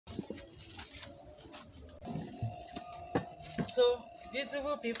So,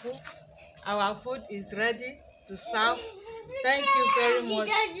 beautiful people, our food is ready to serve. Thank you very much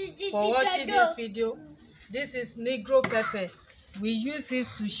for watching this video. This is Negro pepper. We use it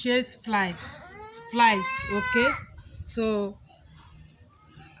to chase flies. Okay? So,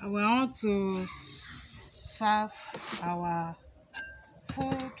 we want to serve our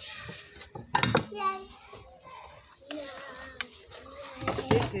food.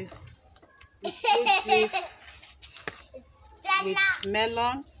 This is fruit leaf with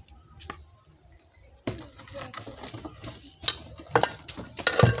melon.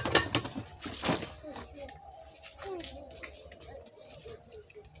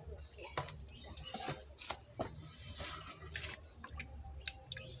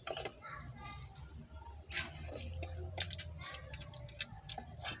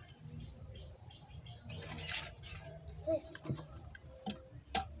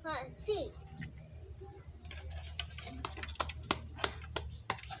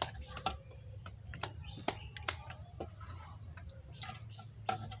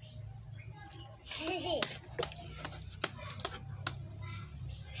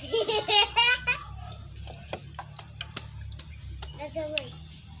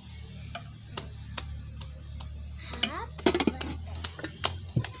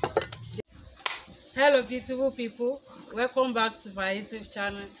 Hello beautiful people, welcome back to my YouTube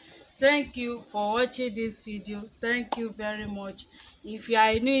channel. Thank you for watching this video. Thank you very much. If you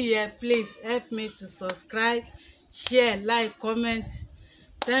are new here, please help me to subscribe, share, like, comment.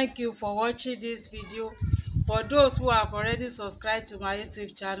 Thank you for watching this video. For those who have already subscribed to my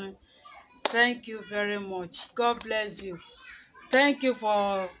YouTube channel, thank you very much. God bless you. Thank you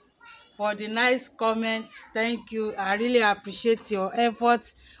for the nice comments. Thank you. I really appreciate your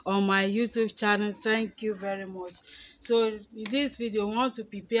efforts on my YouTube channel. Thank you very much. So in this video, we want to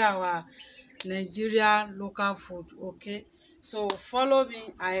prepare our Nigerian local food. Okay, so follow me.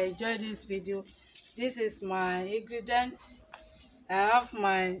 I enjoy this video. This is my ingredients. I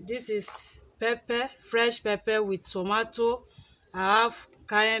have this is pepper, fresh pepper with tomato. I have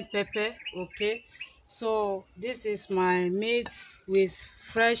cayenne pepper. Okay, so this is my meat with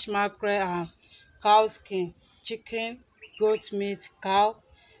fresh mackerel and cow skin, chicken, goat meat, cow.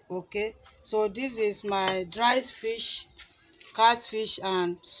 Okay, so this is my dried fish, catfish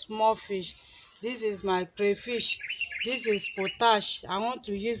and small fish. This is my crayfish. This is potash. I want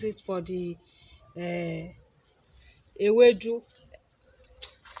to use it for the ewedu,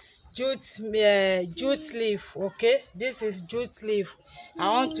 jute leaf. Okay, this is jute leaf. I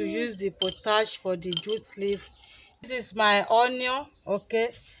want to use the potash for the jute leaf. This is my onion.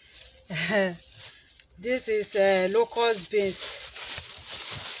 Okay. This is locust beans.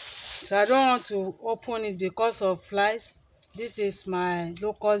 So I don't want to open it because of flies. This is my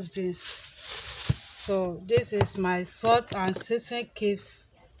locust beans. So this is my salt and seasoning cubes.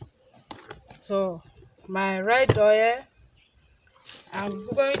 So my red oil. I'm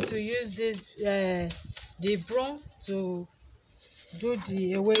going to use this the broom to do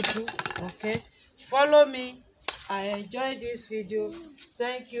the ewedu. Okay, follow me. I enjoy this video.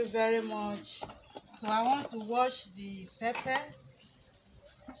 Thank you very much. So I want to wash the pepper.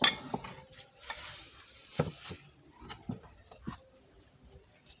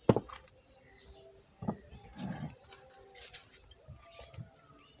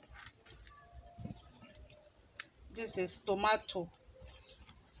 This is tomato.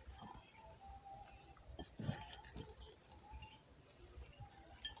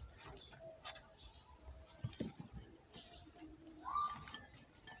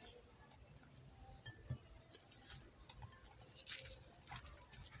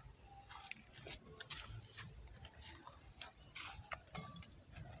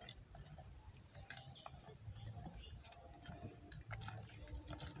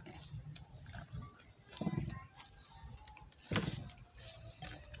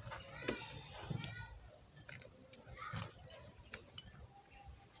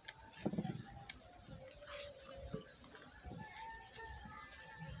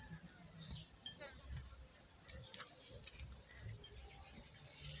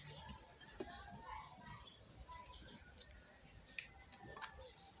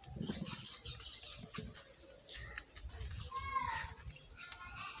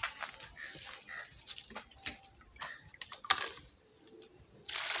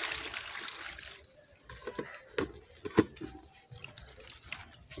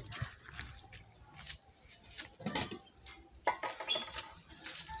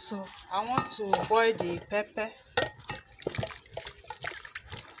 So I want to boil the pepper.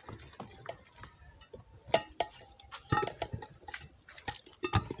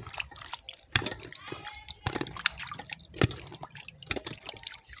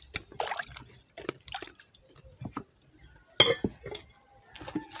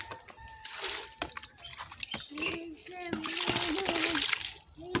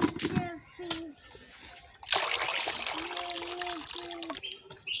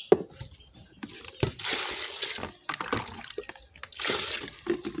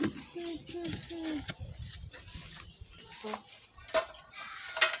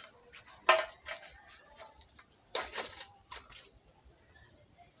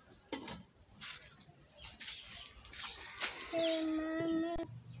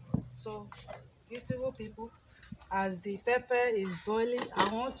 So beautiful people, as the pepper is boiling,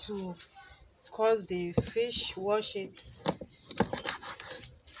 I want to cause the fish, wash it.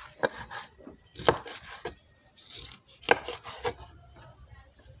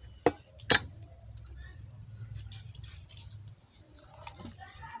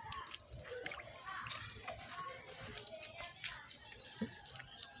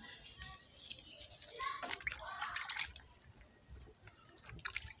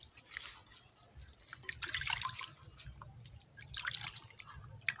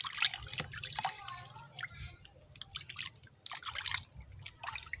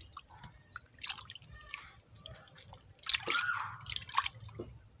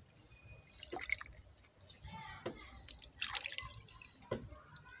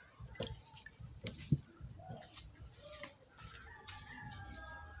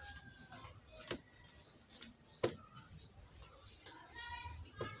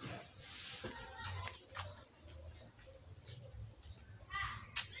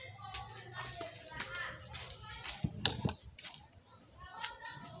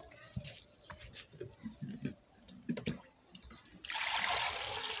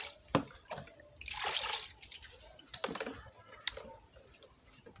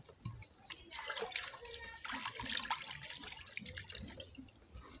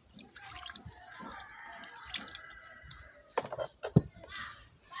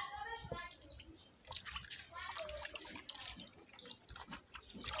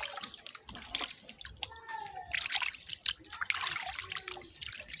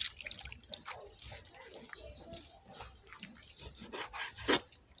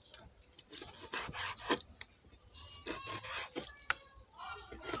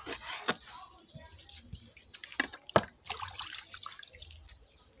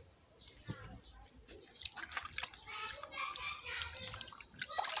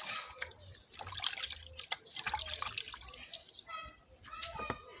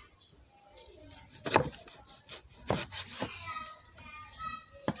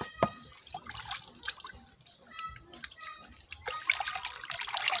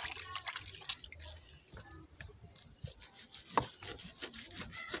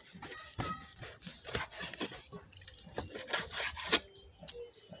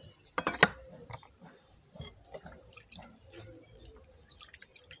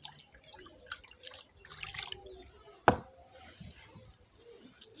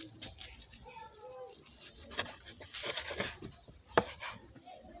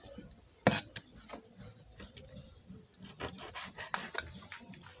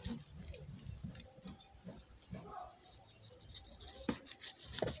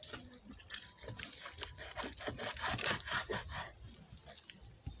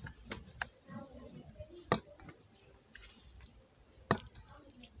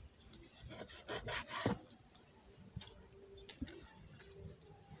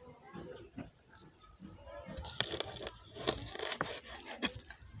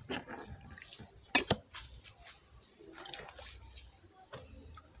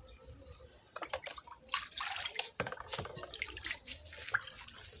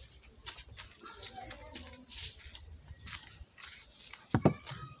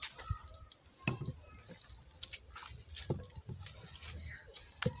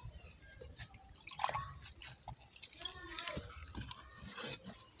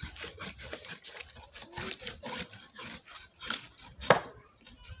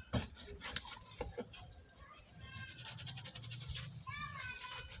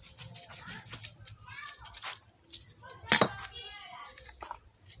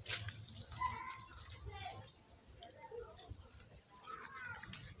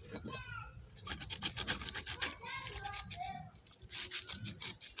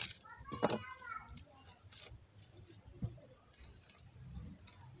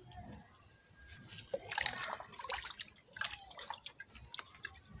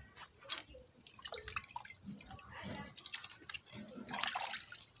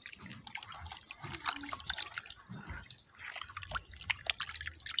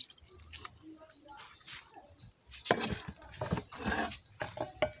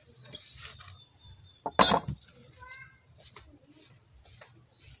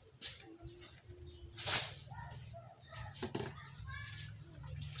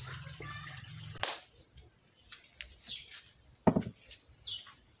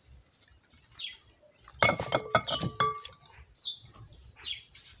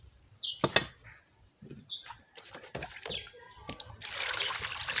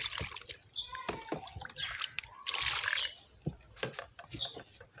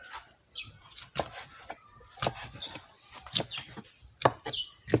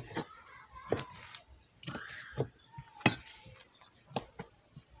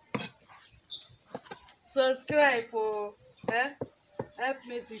 subscribe for help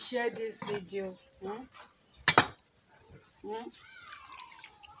me to share this video.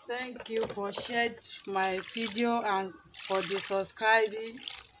 Thank you for sharing my video and for the subscribing.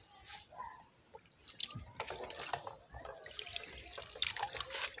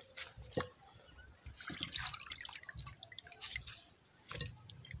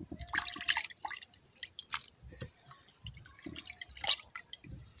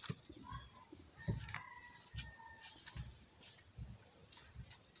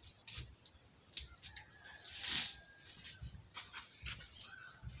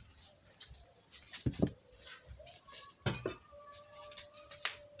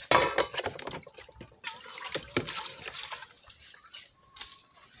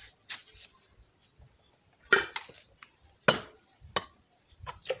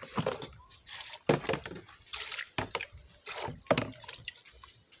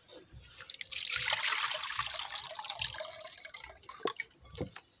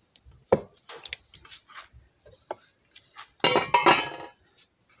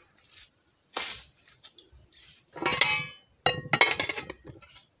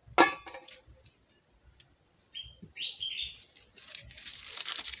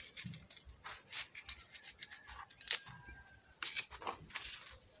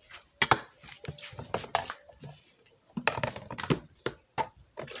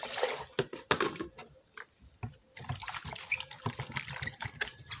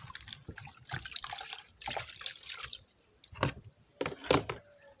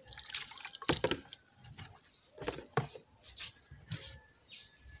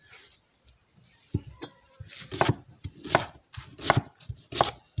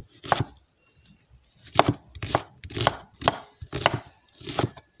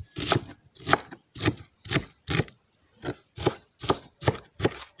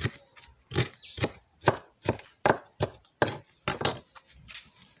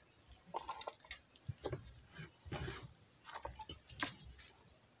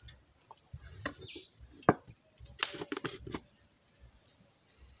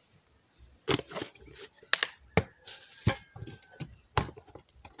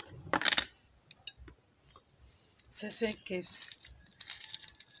 Sesame cakes.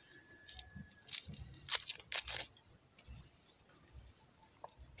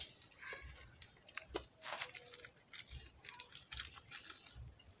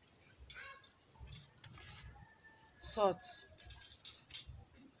 Salt.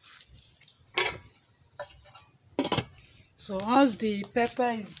 So once the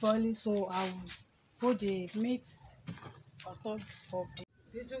pepper is boiling, so I will put the meat on top of the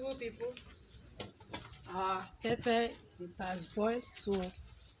beautiful people. Our pepper, it has boiled, so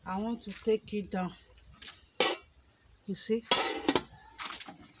I want to take it down. You see?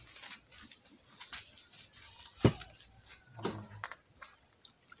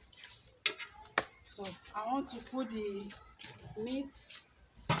 So I want to put the meat.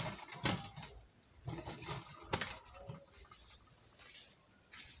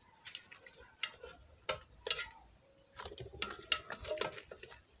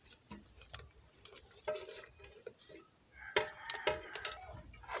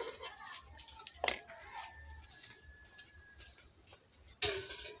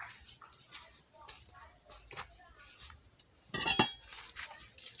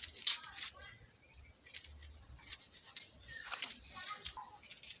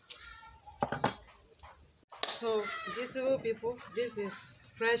 So beautiful people, this is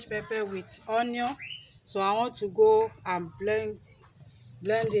fresh pepper with onion. So I want to go and blend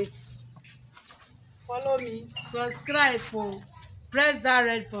it. Follow me, subscribe, for press that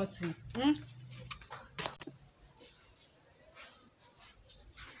red button.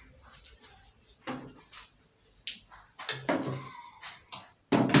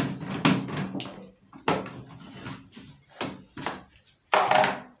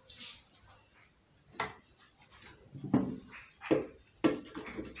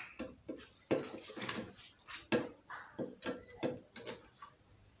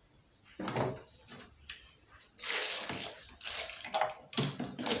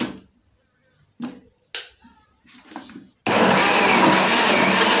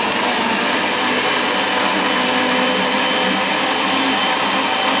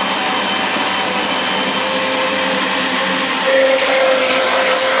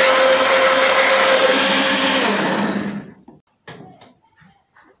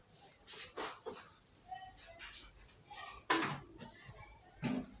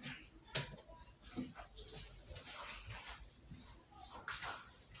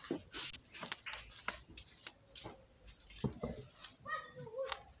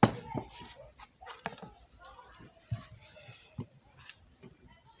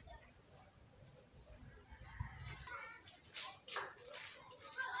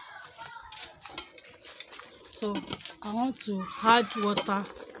 So I want to add water.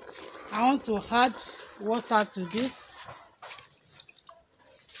 I want to add water to this.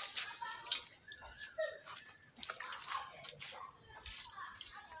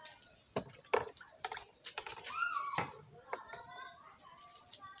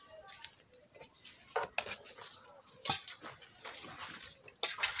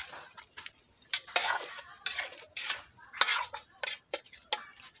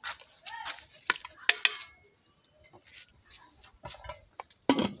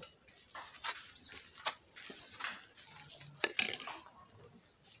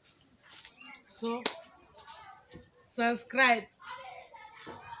 So subscribe,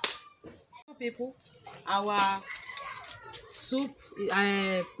 people. Our soup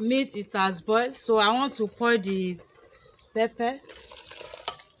meat, it has boiled, so I want to pour the pepper.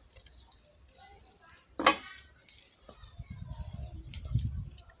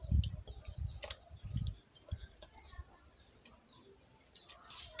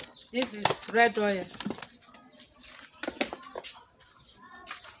 This is red oil.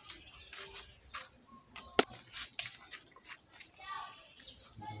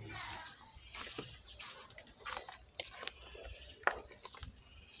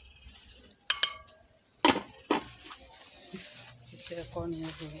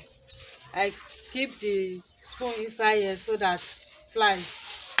 I keep the spoon inside here so that flies.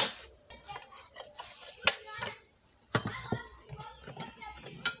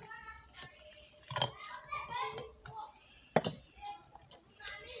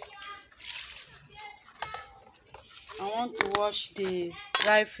 I want to wash the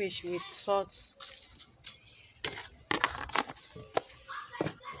dry fish with salt.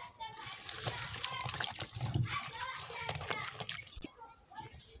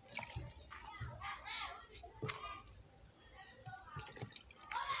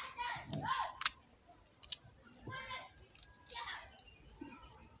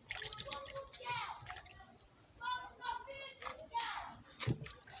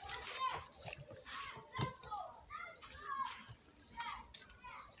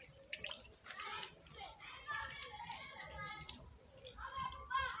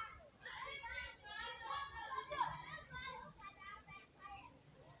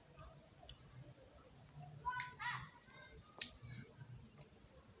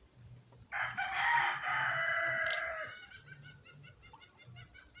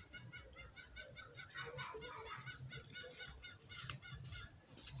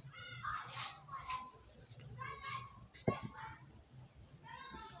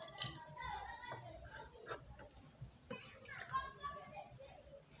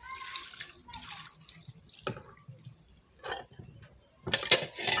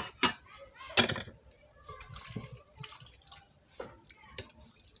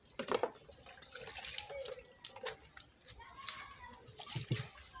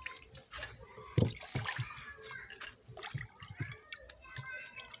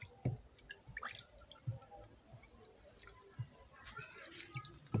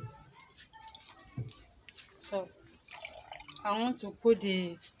 So I want to put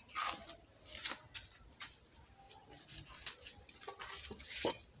the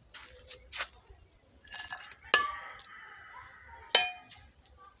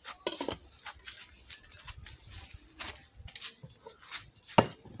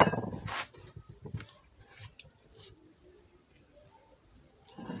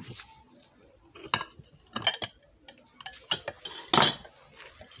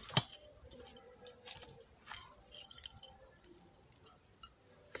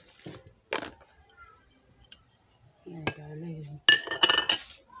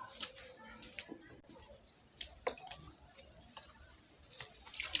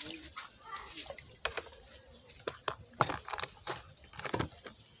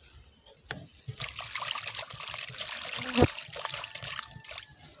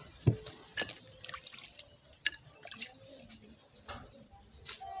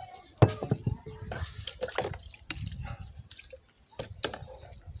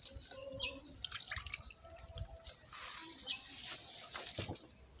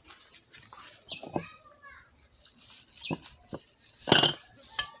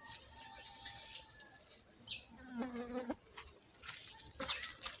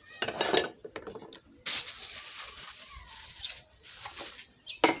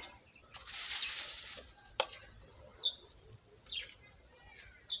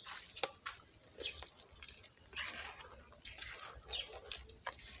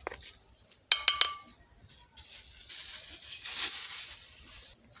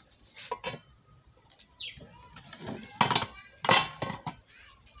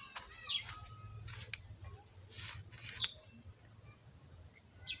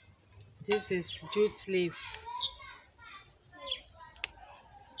This is jute leaf.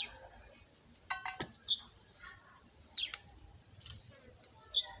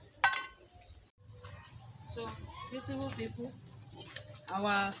 So, beautiful people,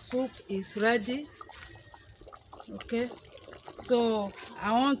 our soup is ready. Okay, so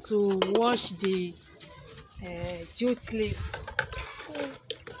I want to wash the jute leaf.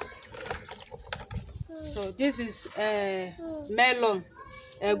 So this is melon,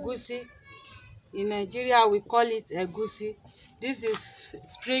 egusi. In Nigeria we call it egusi. This is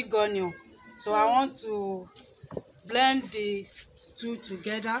spring onion. So I want to blend the two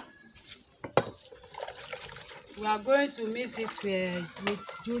together. We are going to mix it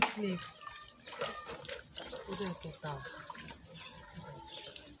with jute leaf.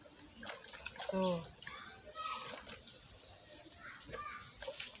 So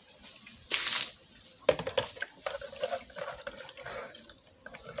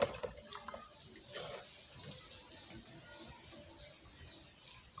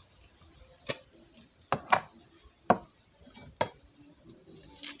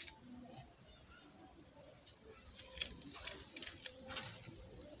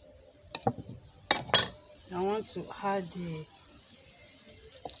I want to add the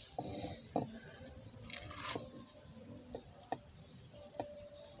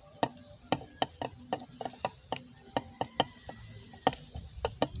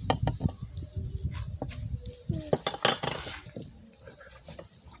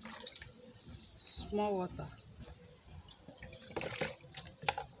small water.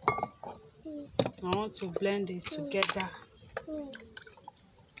 I want to blend it together.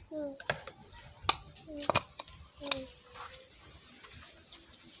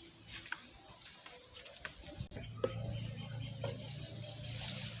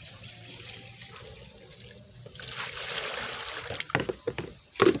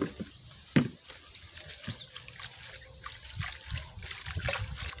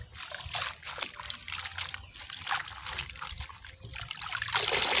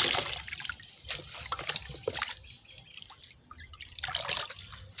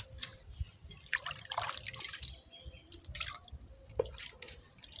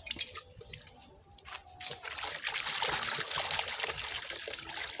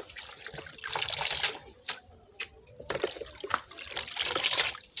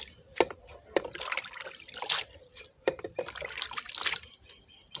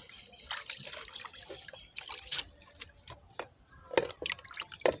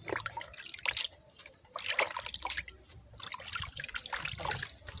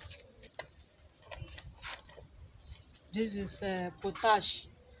 This is potash,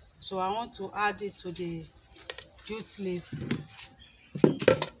 so I want to add it to the jute leaf.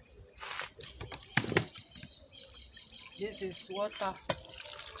 This is water.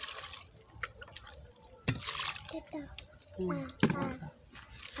 Water.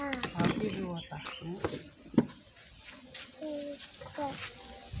 I'll give you water.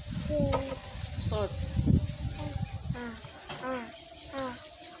 Salt.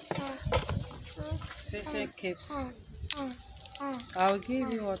 Say caps. I'll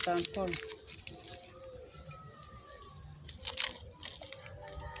give you water and come.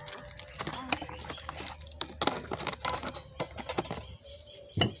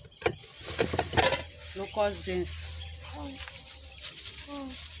 Locust beans.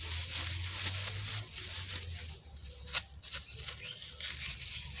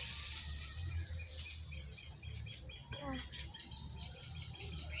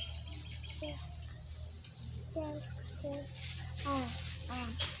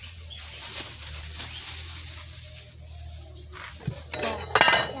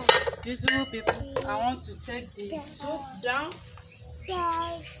 Beautiful people, I want to take the soup down.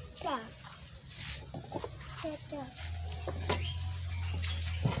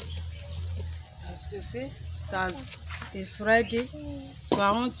 As you see, it's ready. So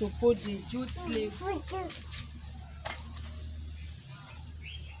I want to put the jute leaf.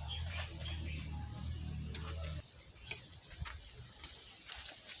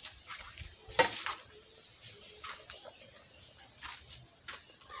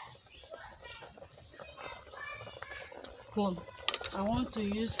 Comb. I want to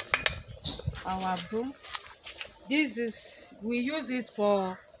use our broom. We use it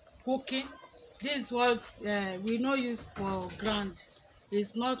for cooking. This is what we not use for grind.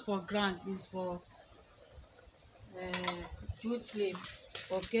 It's not for grind, it's for jute leaf.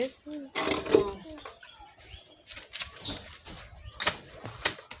 Okay, so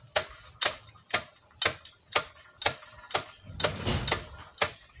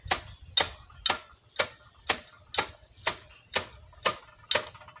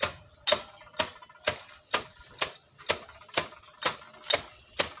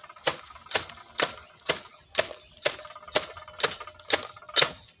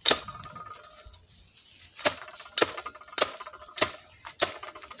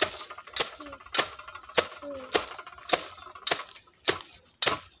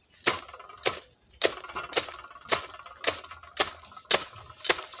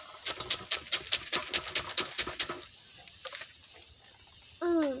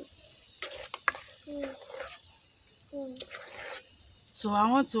So I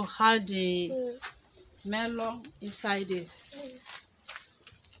want to add the melon inside this.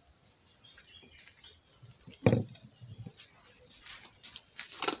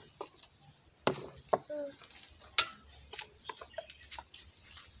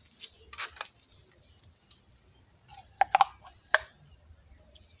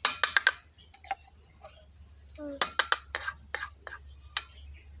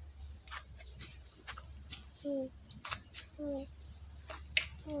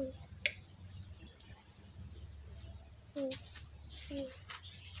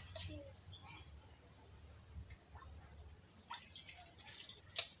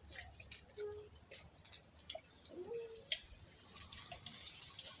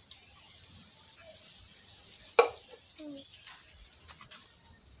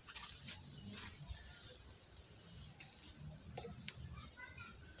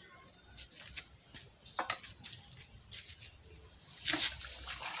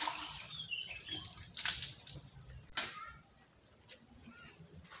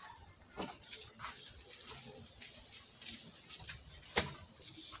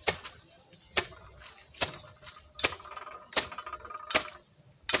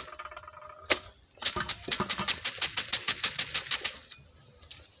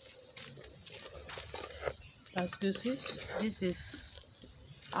 As you see, this is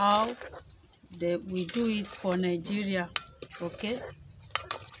how we do it for Nigeria, okay?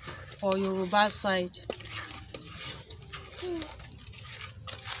 For Yoruba side.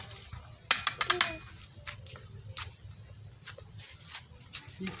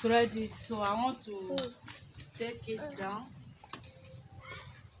 It's ready, so I want to take it down.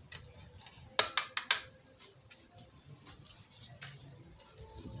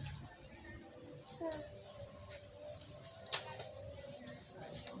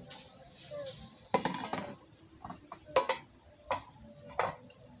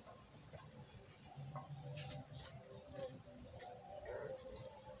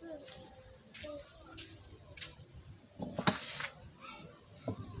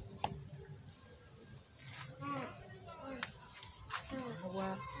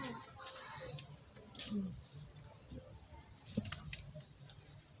 Wow.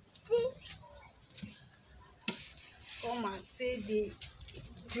 Come and see the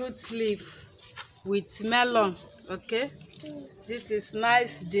jute leaf with melon, okay? This is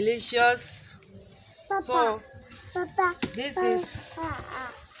nice, delicious. So this is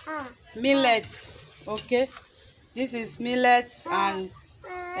millet, okay? This is millet and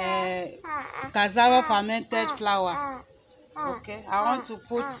cassava fermented flour, okay? I want to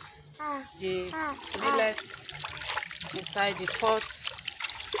put the millet inside the pot.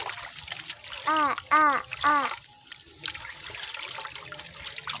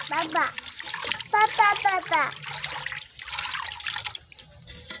 Papa.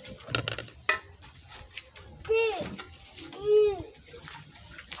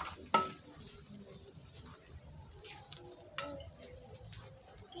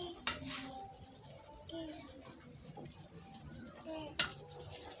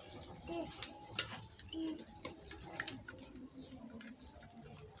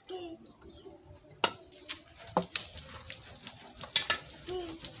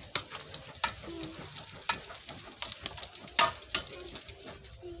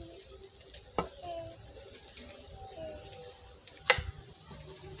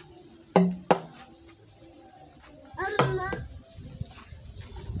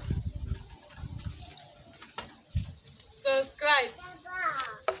 Subscribe.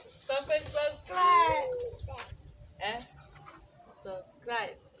 Subscribe.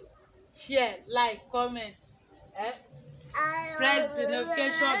 Subscribe. Share, like, comment. Press the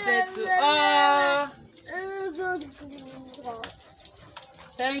notification bell to all.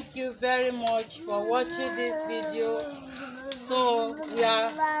 Thank you very much for watching this video. So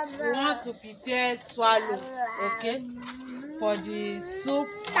we want to prepare swallow, okay, for the soup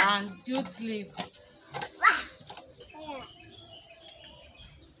and jute leaf.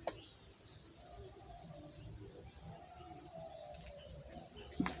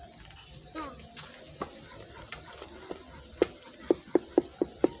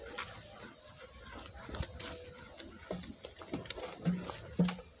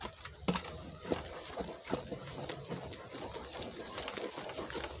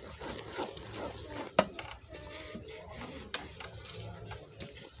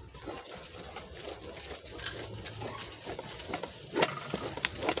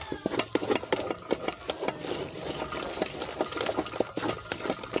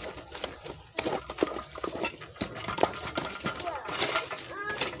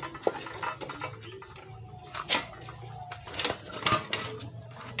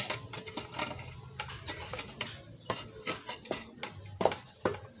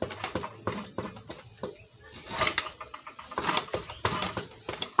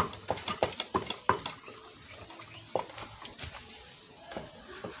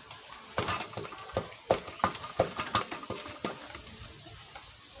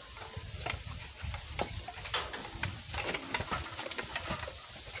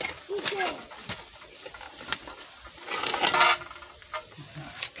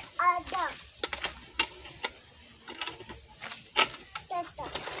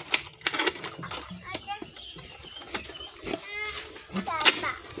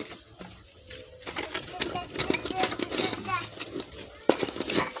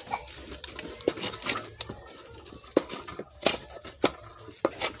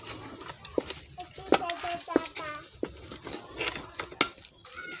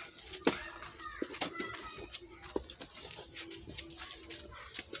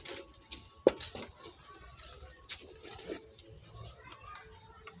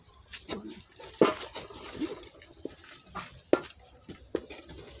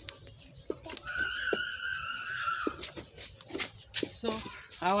 So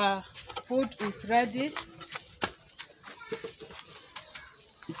our food is ready.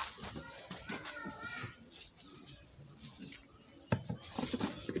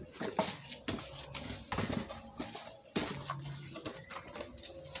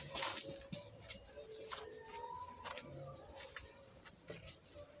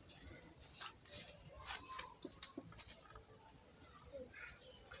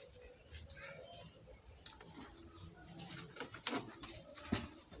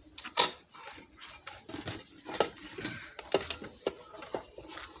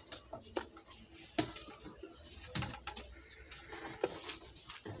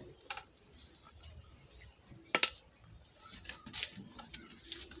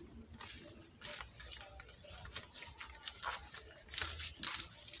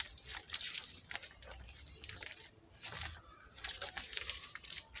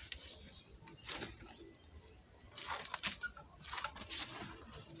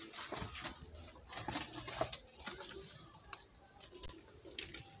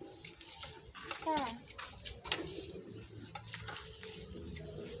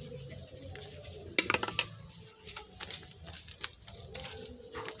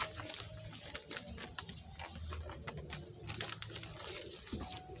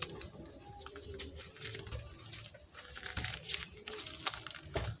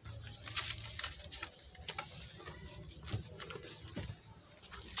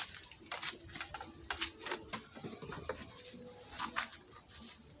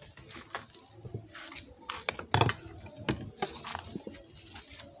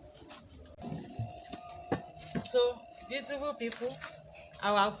 So, beautiful people,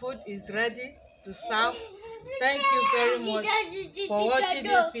 our food is ready to serve. Thank you very much for watching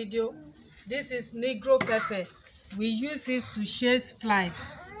this video. This is Negro pepper. We use it to chase flies,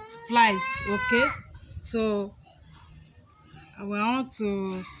 okay? So, we want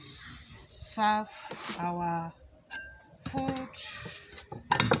to serve our food.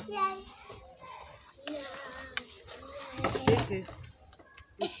 This is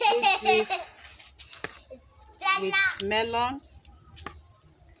fruit leaf with melon.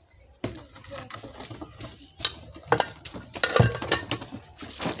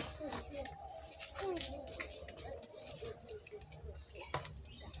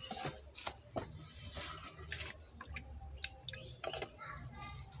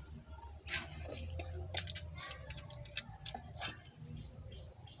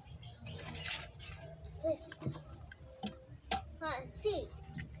 See.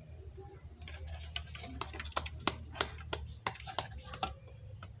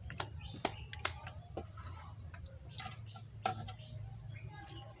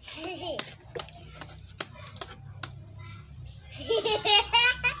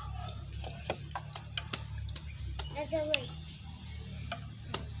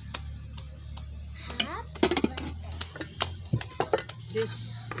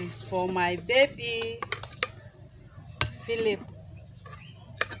 This is for my baby, Philip.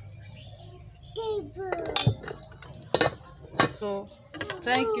 So,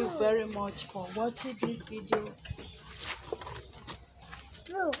 thank you very much for watching this video.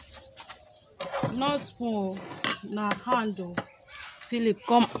 No spoon, no handle. Philip,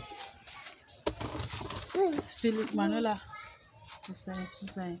 come. Philip, Manola.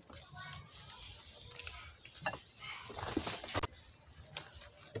 Susan.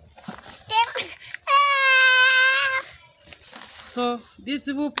 So,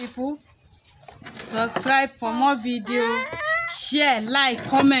 beautiful people, subscribe for more videos, share, like,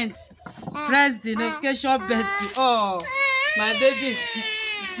 comment, press the notification bell. Oh, my baby is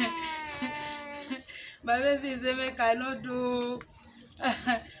my baby say make I not do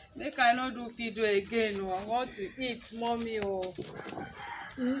make I not do video again. Oh, I want to eat, mommy. Oh,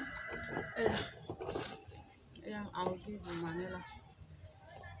 yeah, I'll give you Manila.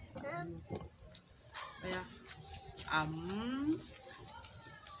 Yeah.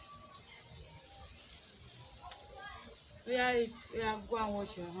 Yeah, go and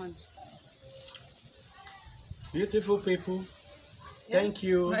wash your hand. Beautiful people, Yeah. Thank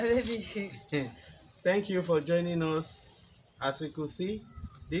you. My baby. Thank you for joining us. As you could see,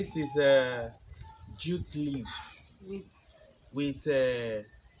 this is jute leaf with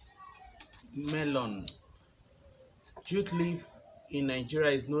melon. Jute leaf in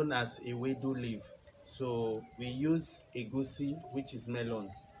Nigeria is known as a wedu leaf. So we use egusi, which is melon,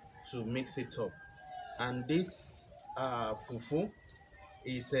 to mix it up. And this fufu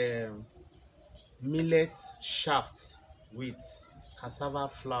is millet shaft with cassava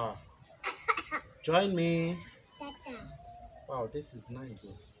flour. Join me. Wow, this is nice.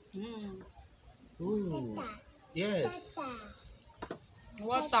 Mm. Ooh, yes.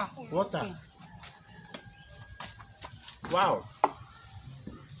 Water. Water. Wow.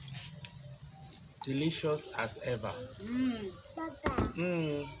 Delicious as ever. Papa.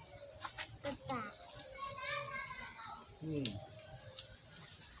 Mm. Papa. Mm.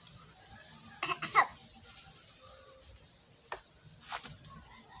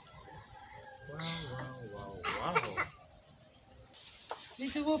 Wow.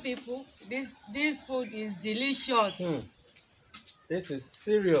 Beautiful people, this food is delicious. This is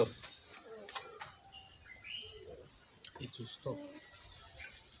serious. It will stop.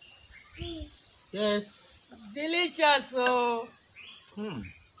 Yes. It's delicious. Oh.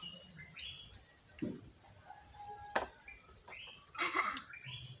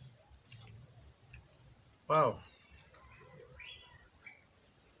 Wow.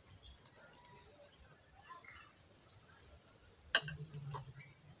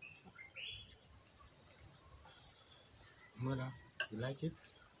 Mother, you like it?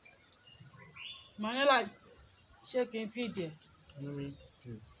 Manila, ṣé kí n feed ẹ? Mommy,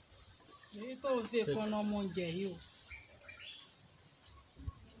 Èyí tó ń fi èkánná ọmọ oúnjẹ yìí o.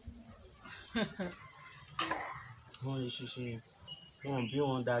 wọ́n lè ṣiṣẹ́ wọn bí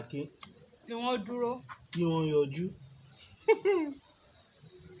wọ́n dáké. Kí wọ́n dúró. Kí wọ́n yọjú.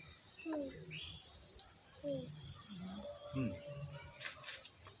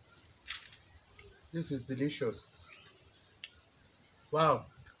 This is delicious. Wow.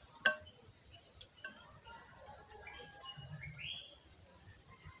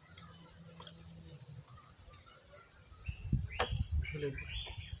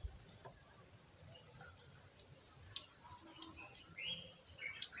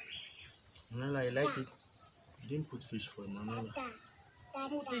 Manala, you like it? You didn't put fish for Manala.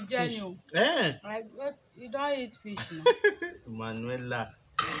 Fish. You don't eat fish now. Manuela.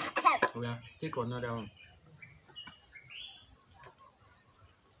 Yeah, take another one.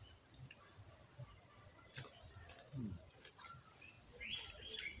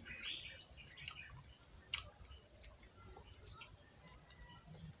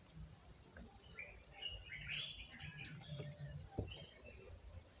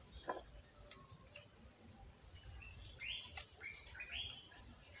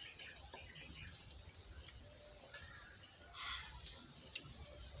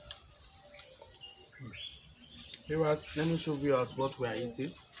 Viewers, let me show you what we are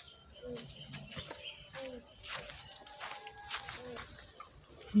eating.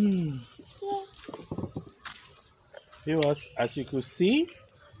 Viewers, as you could see,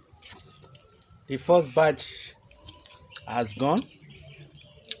 the first batch has gone.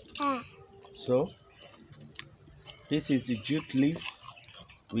 So this is the jute leaf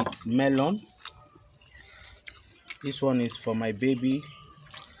with melon. This one is for my baby.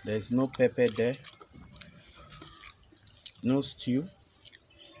 There's no pepper there, no stew.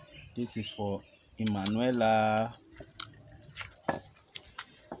 This is for Emanuela.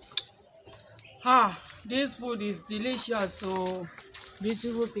 This food is delicious. So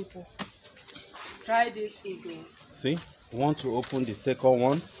beautiful people, try this food. See, we want to open the second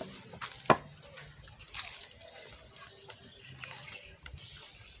one.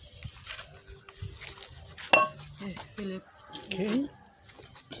 Hey, Philip. Okay.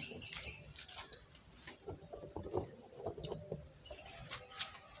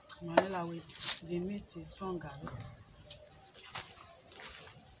 Manila, wait. The meat is stronger.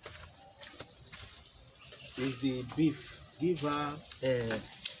 Is the beef. Give her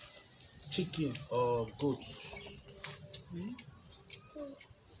chicken or goat.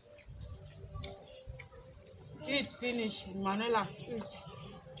 Eat finish, Manila. Eat.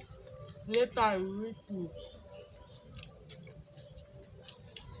 Later you eat meat.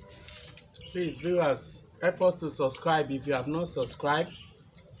 Please, viewers, help us to subscribe if you have not subscribed.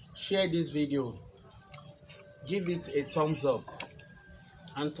 Share this video, give it a thumbs up,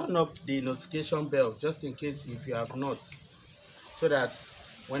 and turn up the notification bell just in case if you have not, so that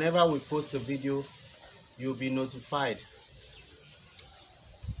whenever we post a video you'll be notified.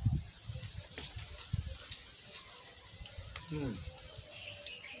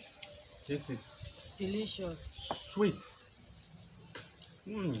 This is delicious, sweet.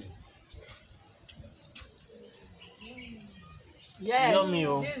 Yes, yummy.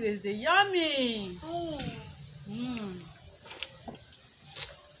 This is the yummy.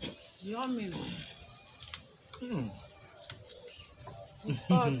 Yummy. It's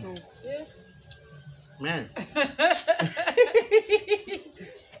hot. Okay? Man.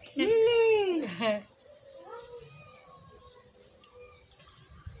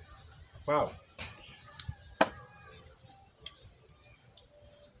 Wow.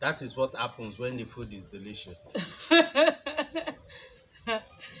 That is what happens when the food is delicious.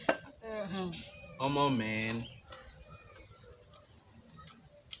 Omo man,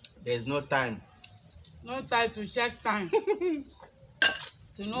 there's no time. No time to check time.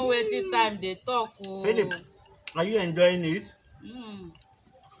 To know wetin time dey talk o. Philip, are you enjoying it? Mm.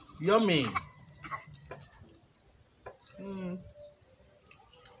 Yummy. Mm.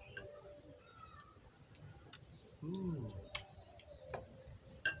 Ooh.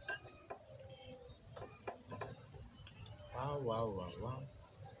 Wow, wow, wow, wow.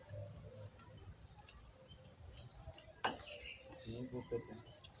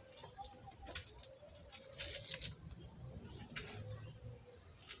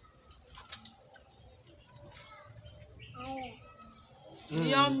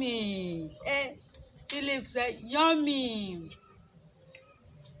 Yummy. Philip said yummy.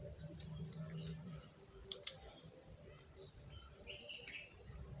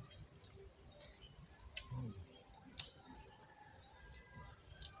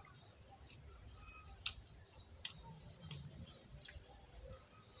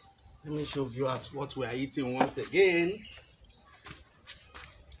 Let me show viewers what we are eating once again.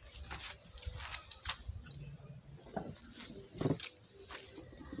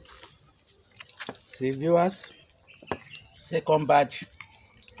 See viewers, second batch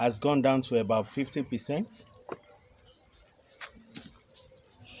has gone down to about 50%.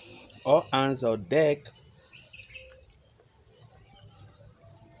 All hands on deck.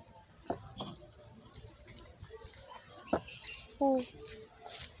 Oh.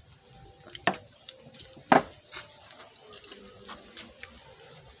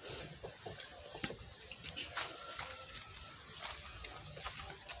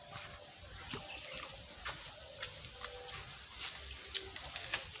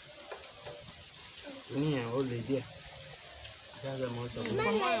 Yeah, all lady. That's the most of it.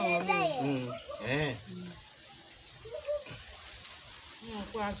 Eh.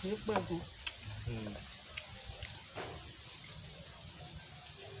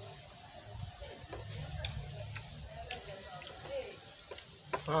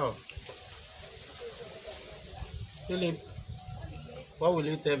 Wow. Philip, what will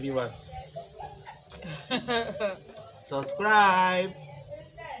you tell viewers? Subscribe.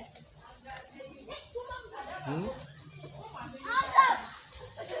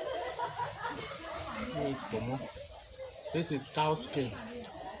 Eat pomo. This is cow skin.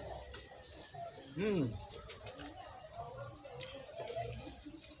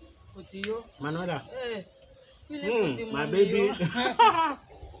 Manola. My baby.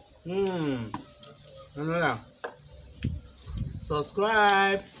 Manola.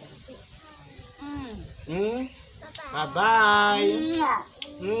 Subscribe. Bye bye.